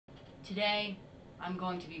Today, I'm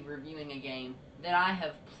going to be reviewing a game that I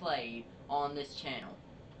have played on this channel.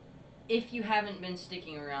 If you haven't been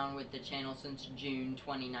sticking around with the channel since June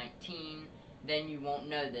 2019, then you won't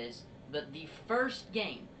know this, but the first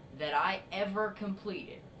game that I ever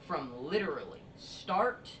completed, from literally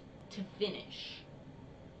start to finish,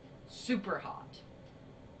 SUPERHOT.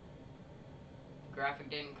 Graphic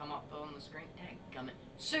didn't come up on the screen. Dadgummit.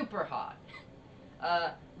 SUPERHOT.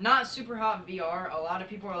 Not SUPERHOT VR. A lot of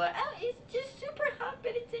people are like, oh, it's just SUPERHOT,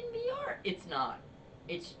 but it's in VR. It's not.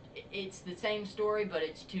 It's the same story, but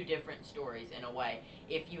it's two different stories in a way.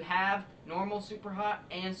 If you have normal SUPERHOT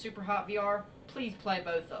and SUPERHOT VR, please play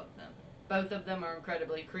both of them. Both of them are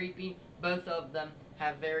incredibly creepy. Both of them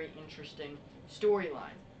have very interesting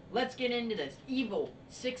storylines. Let's get into this. Evil,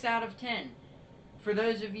 6 out of 10. For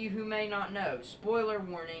those of you who may not know, spoiler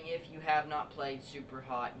warning if you have not played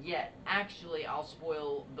SUPERHOT yet. Actually, I'll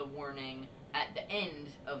spoil the warning at the end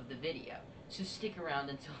of the video, so stick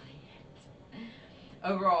around until the end.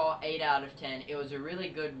 Overall, 8 out of 10. It was a really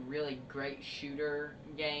good, really great shooter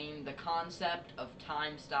game. The concept of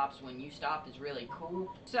time stops when you stop is really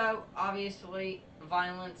cool. So, obviously,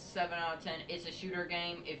 violence, 7 out of 10. It's a shooter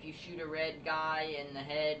game. If you shoot a red guy in the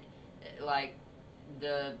head, like,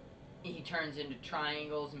 he turns into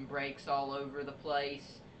triangles and breaks all over the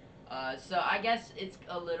place. So I guess it's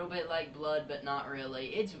a little bit like Blood, but not really.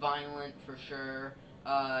 It's violent for sure.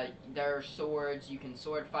 There are swords. You can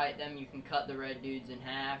sword fight them. You can cut the red dudes in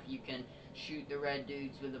half. You can shoot the red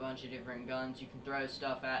dudes with a bunch of different guns. You can throw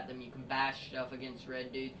stuff at them. You can bash stuff against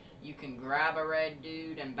red dudes. You can grab a red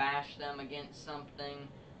dude and bash them against something.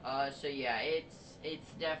 So yeah,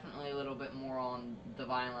 it's definitely a little bit more on the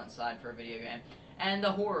violent side for a video game. And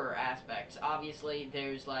the horror aspects. Obviously,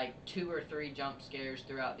 there's like 2 or 3 jump scares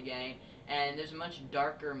throughout the game, and there's a much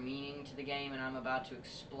darker meaning to the game, and I'm about to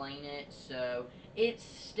explain it, so it's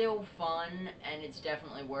still fun, and it's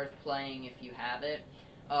definitely worth playing if you have it.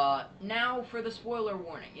 Now for the spoiler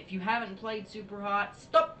warning. If you haven't played SUPERHOT,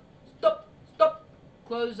 stop!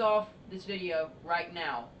 Close off this video right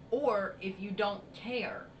now. Or, if you don't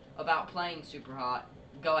care about playing SUPERHOT,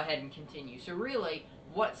 go ahead and continue. So really,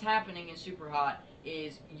 what's happening in SUPERHOT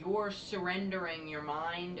is you're surrendering your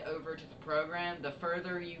mind over to the program the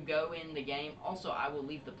further you go in the game. Also, I will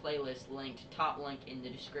leave the playlist linked, top link in the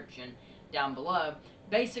description down below.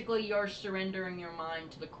 Basically, you're surrendering your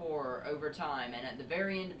mind to the core over time, and at the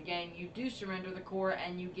very end of the game, you do surrender the core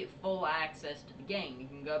and you get full access to the game. You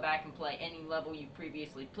can go back and play any level you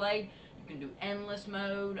previously played. You can do endless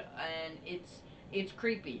mode, and it's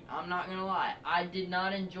creepy. I'm not gonna lie. I did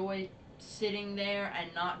not enjoy sitting there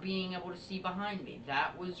and not being able to see behind me.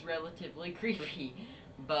 That was relatively creepy.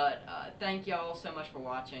 But thank y'all so much for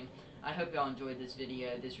watching. I hope y'all enjoyed this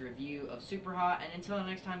video, this review of SUPERHOT, and until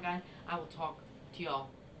next time, guys, I will talk to y'all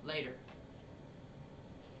later.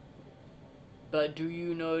 But do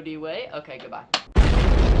you know the way? Okay, goodbye.